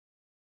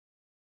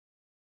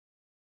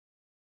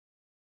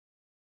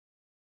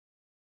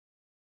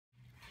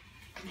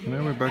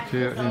Now we're back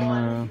here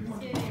in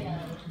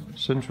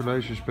Central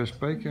Asia's best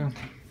baker,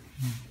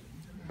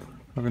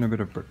 having a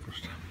bit of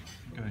breakfast.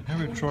 Okay, now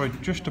we've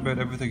tried just about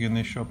everything in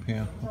this shop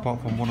here,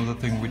 apart from one other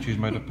thing which is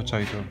made of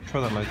potato.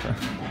 Try that later.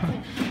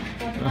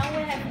 But now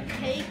we have a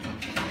cake,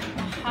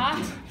 a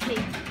hard cake.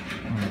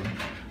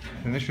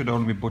 And this should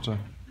only be butter.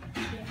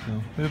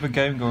 So, bit of a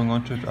game going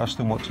on to ask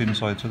them what's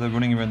inside, so they're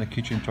running around the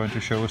kitchen trying to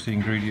show us the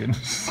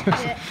ingredients.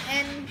 Yeah,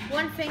 and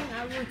one thing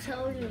I will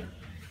tell you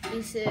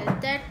is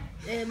that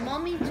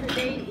mommy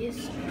today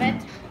is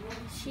bad.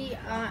 She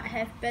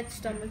have bad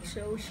stomach,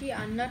 so she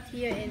are not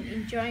here and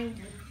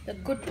enjoying the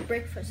good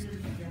breakfast.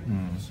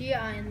 She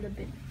are in the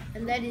bed,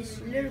 and that is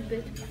a little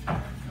bit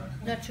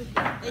not too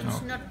good.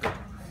 It's not good.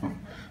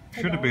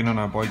 Should have been on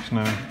our bikes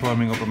now,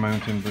 climbing up a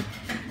mountain, but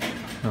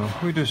no,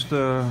 we're just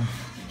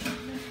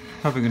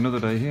having another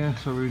day here,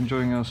 so we're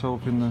enjoying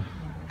ourselves in the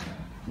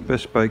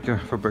best baker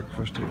for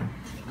breakfast here.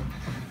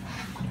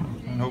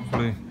 And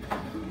hopefully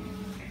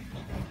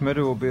Mette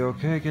will be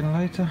okay again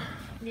later.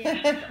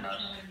 Yeah.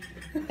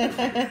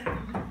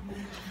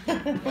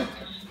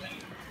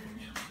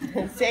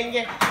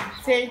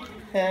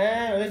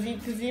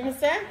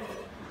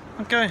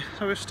 Okay,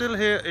 so we're still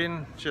here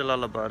in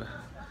Jalal-abat.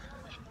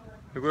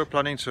 We were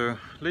planning to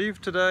leave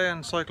today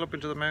and cycle up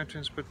into the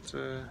mountains, but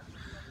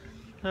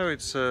now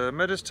it's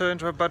Mette's turn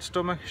to have bad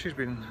stomach. She's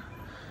been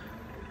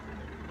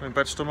having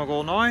bad stomach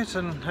all night,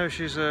 and now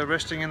she's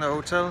resting in the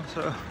hotel.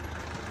 So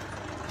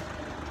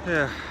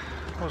yeah,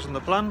 wasn't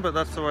the plan, but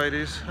that's the way it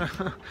is.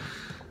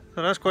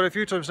 And that's quite a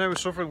few times now we're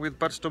suffering with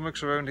bad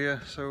stomachs around here.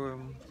 So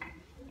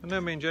and now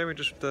me and Jamie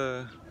just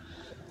we're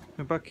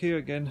back here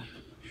again,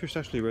 just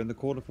actually around the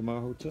corner from our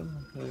hotel.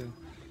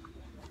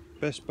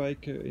 Best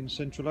baker in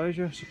Central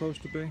Asia,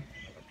 supposed to be.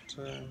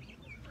 But,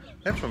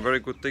 they have some very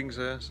good things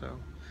there. So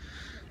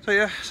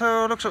yeah,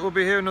 so it looks like we'll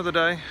be here another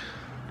day,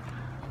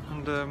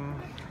 and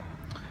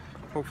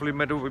hopefully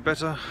Mette will be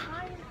better,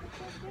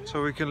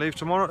 so we can leave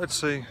tomorrow. Let's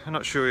see, I'm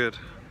not sure yet.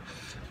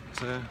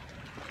 But,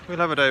 we'll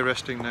have a day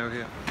resting now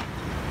here.